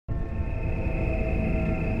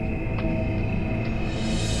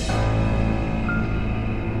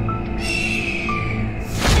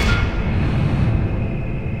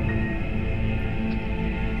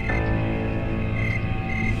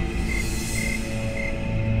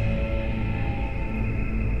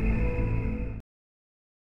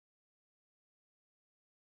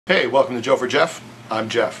Hey, welcome to Jofer Jeff. I'm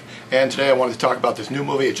Jeff, and today I wanted to talk about this new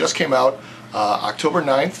movie. It just came out October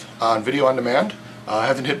 9th on video on demand.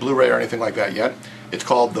 Hasn't hit Blu-ray or anything like that yet. It's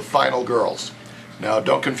called The Final Girls. Now,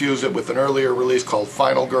 don't confuse it with an earlier release called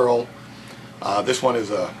Final Girl. This one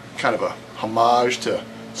is a kind of a homage to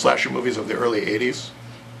slasher movies of the early 80s.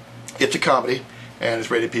 It's a comedy, and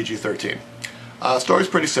it's rated PG-13. Story's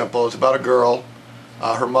pretty simple. It's about a girl.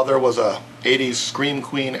 Her mother was a 80s scream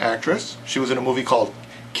queen actress. She was in a movie called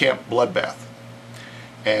Camp Bloodbath,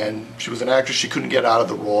 and she was an actress. She couldn't get out of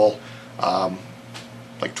the role.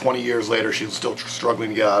 Like 20 years later, she was still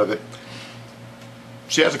struggling to get out of it.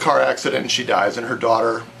 She has a car accident and she dies, and her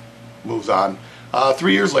daughter moves on.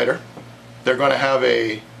 3 years later, they're going to have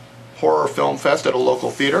a horror film fest at a local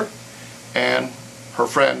theater, and her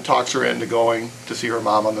friend talks her into going to see her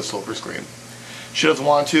mom on the silver screen. She doesn't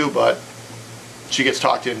want to, but she gets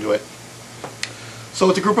talked into it. So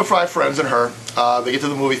it's a group of 5 friends and her. They get to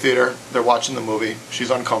the movie theater. They're watching the movie. She's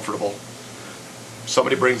uncomfortable.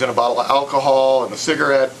 Somebody brings in a bottle of alcohol and a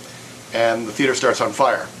cigarette, and the theater starts on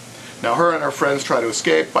fire. Now her and her friends try to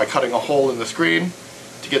escape by cutting a hole in the screen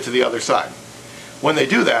to get to the other side. When they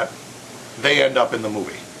do that, they end up in the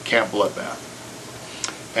movie, Camp Bloodbath.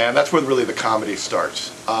 And that's where really the comedy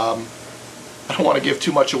starts. I don't want to give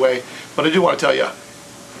too much away, but I do want to tell you,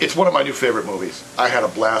 it's one of my new favorite movies. I had a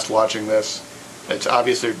blast watching this. It's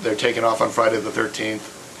obvious they're taking off on Friday the 13th.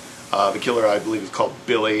 The killer, I believe, is called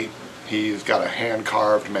Billy. He's got a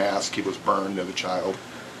hand-carved mask. He was burned as a child.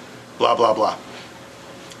 Blah, blah, blah.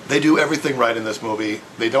 They do everything right in this movie.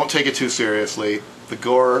 They don't take it too seriously. The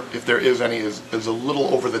gore, if there is any, is a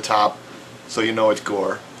little over the top, so you know it's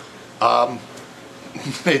gore.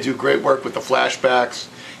 They do great work with the flashbacks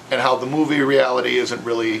and how the movie reality isn't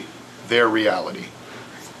really their reality.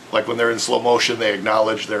 Like when they're in slow motion, they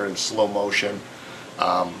acknowledge they're in slow motion.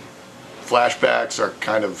 Flashbacks are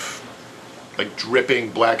kind of like dripping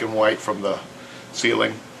black and white from the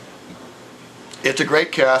ceiling. It's a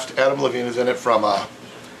great cast. Adam Levine is in it from,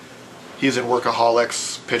 he's in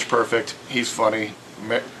Workaholics, Pitch Perfect. He's funny.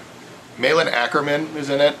 Malin Akerman is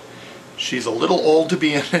in it. She's a little old to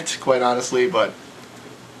be in it, quite honestly, but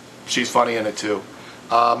she's funny in it too.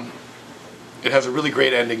 It has a really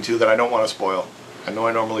great ending too that I don't want to spoil. I know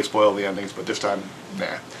I normally spoil the endings, but this time,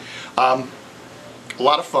 nah. A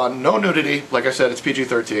lot of fun. No nudity. Like I said, it's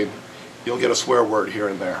PG-13. You'll get a swear word here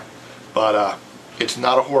and there. But it's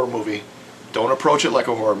not a horror movie. Don't approach it like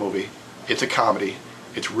a horror movie. It's a comedy.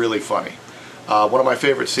 It's really funny. One of my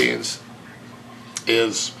favorite scenes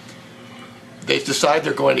is they decide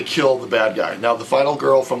they're going to kill the bad guy. Now, the final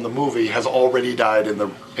girl from the movie has already died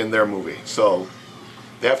in their movie. So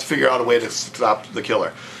they have to figure out a way to stop the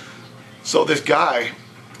killer. So this guy,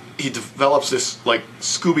 he develops this like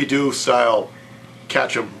Scooby-Doo style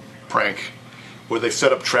catch 'em prank where they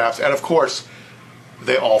set up traps, and of course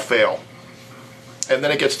they all fail. And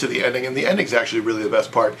then it gets to the ending, and the ending's actually really the best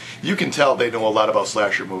part. You can tell they know a lot about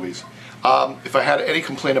slasher movies. If I had any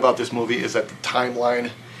complaint about this movie, is that the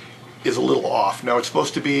timeline is a little off. Now, it's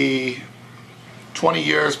supposed to be 20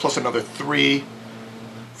 years plus another 3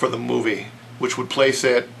 for the movie, which would place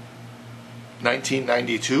it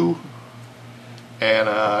 1992. And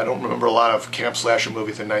I don't remember a lot of camp slasher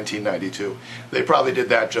movies in 1992. They probably did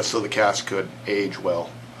that just so the cast could age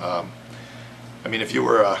well. I mean, if you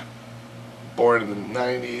were born in the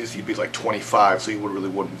 90s, you'd be like 25, so you really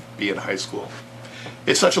wouldn't be in high school.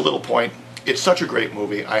 It's such a little point. It's such a great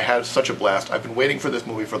movie. I had such a blast. I've been waiting for this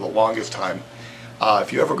movie for the longest time.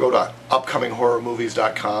 If you ever go to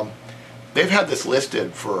upcominghorrormovies.com, they've had this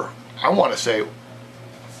listed for, I want to say,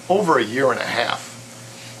 over a year and a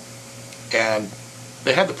half. And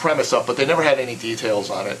they had the premise up, but they never had any details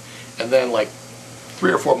on it. And then like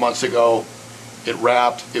 3 or 4 months ago, it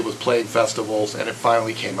wrapped, it was playing festivals, and it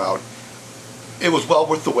finally came out. It was well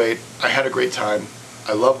worth the wait. I had a great time.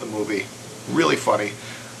 I love the movie. Really funny.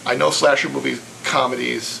 I know slasher movie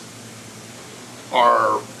comedies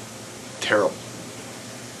are terrible.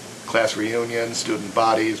 Class Reunion, Student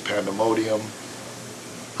Bodies, Pandemonium,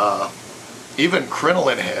 even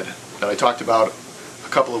Crinoline Head that I talked about a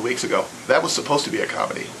couple of weeks ago. That was supposed to be a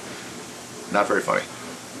comedy. Not very funny.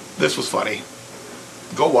 This was funny.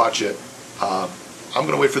 Go watch it. I'm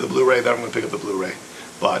going to wait for the Blu-ray, then I'm going to pick up the Blu-ray.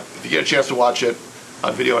 But if you get a chance to watch it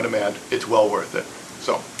on video on demand, it's well worth it.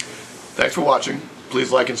 So, thanks for watching.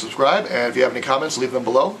 Please like and subscribe, and if you have any comments, leave them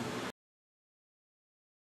below.